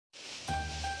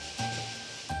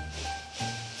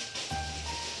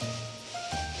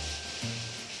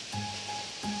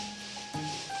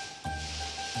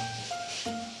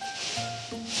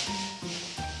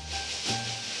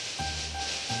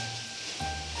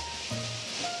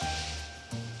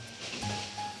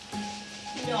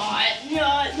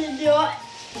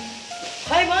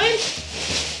Hi, man.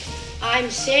 I'm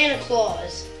Santa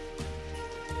Claus.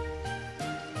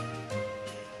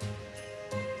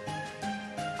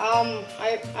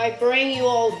 I bring you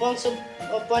all a bunch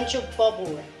of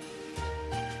bubble wrap.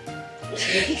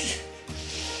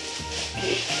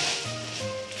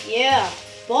 Yeah,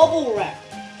 bubble wrap.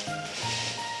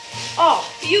 Oh,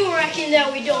 you reckon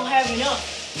that we don't have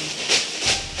enough?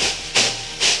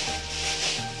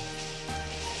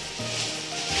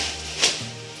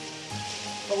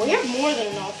 But we have more than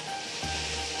enough.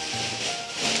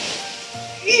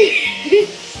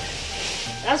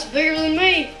 That's bigger than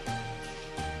me.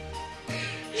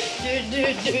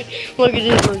 Dude. Look at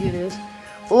this.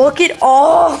 Look at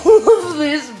all of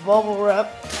this bubble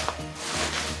wrap.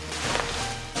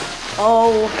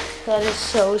 Oh, that is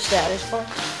so satisfying.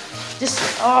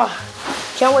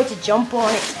 Can't wait to jump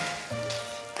on it.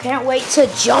 Can't wait to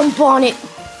jump on it.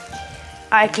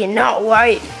 I cannot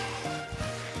wait.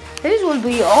 This would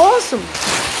be awesome.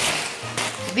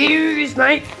 Views,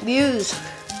 mate, views.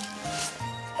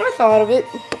 I thought of it.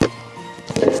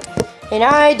 And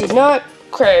I did not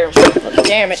care. Oh,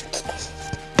 damn it.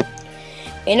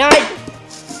 And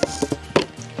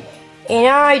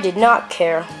I did not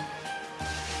care.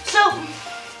 So,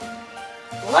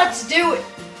 let's do it.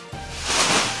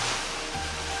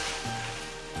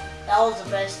 That was the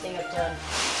best thing I've done.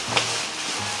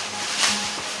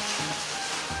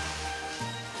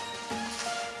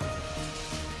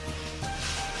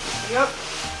 Yep.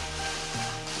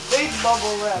 Big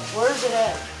bubble wrap. Where's it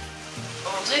at?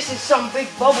 Oh, this is some big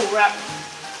bubble wrap.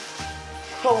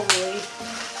 Holy.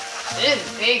 It is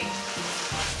big.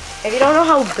 If you don't know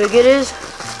how big it is,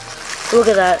 look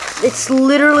at that. It's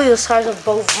literally the size of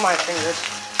both of my fingers.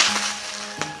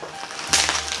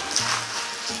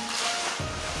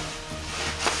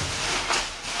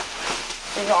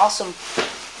 It's awesome.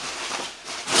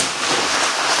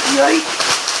 Yeet.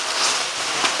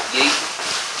 Yeet.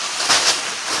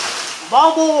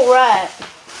 Bubble wrap.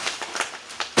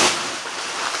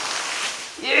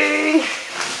 Yay.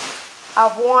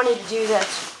 I've wanted to do that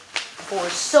for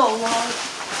so long.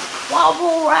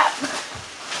 Bubble wrap.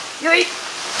 Yay.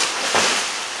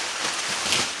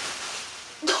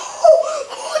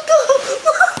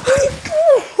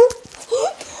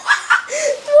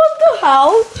 What the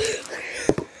hell?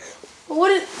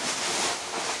 What is...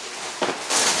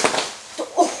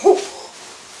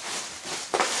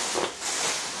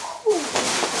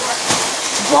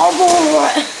 Bubble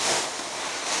wrap.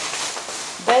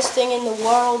 Best thing in the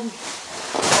world. A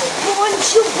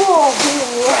bunch of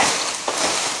bubble wrap.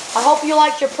 I hope you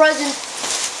liked your present.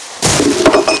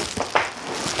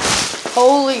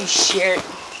 Holy shit.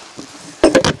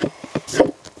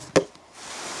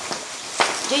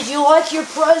 Did you like your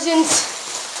presents?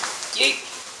 Yeet.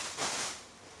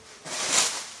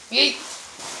 Yeet.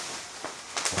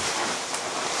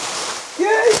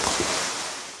 Yeet.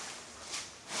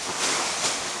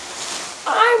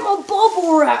 I'm a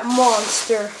bubble wrap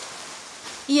monster.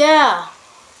 Yeah.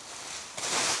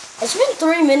 It's been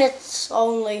 3 minutes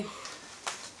only.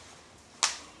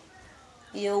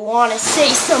 You want to say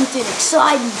something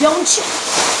exciting, don't you?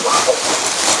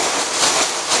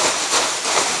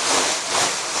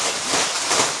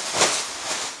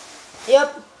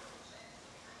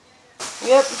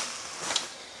 Yep.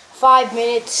 5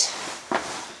 minutes.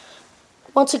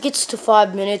 Once it gets to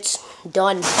 5 minutes,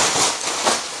 done.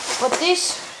 But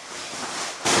this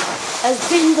has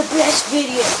been the best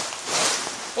video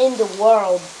in the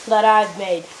world that I've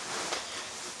made.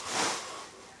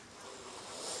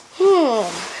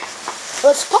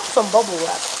 Let's pop some bubble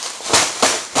wrap.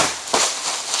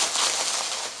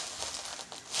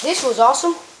 This was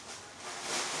awesome.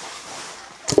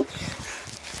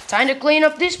 Time to clean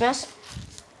up this mess.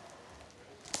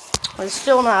 But it's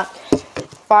still not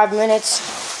 5 minutes.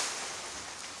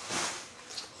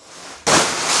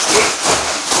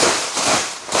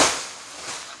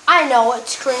 I know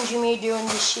it's cringy me doing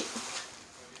this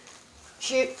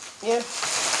shit. Yeah.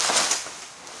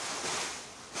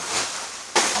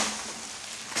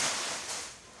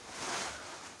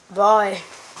 Bye.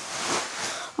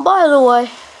 By the way,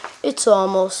 it's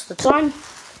almost the time.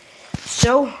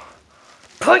 So,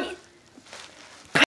 bye.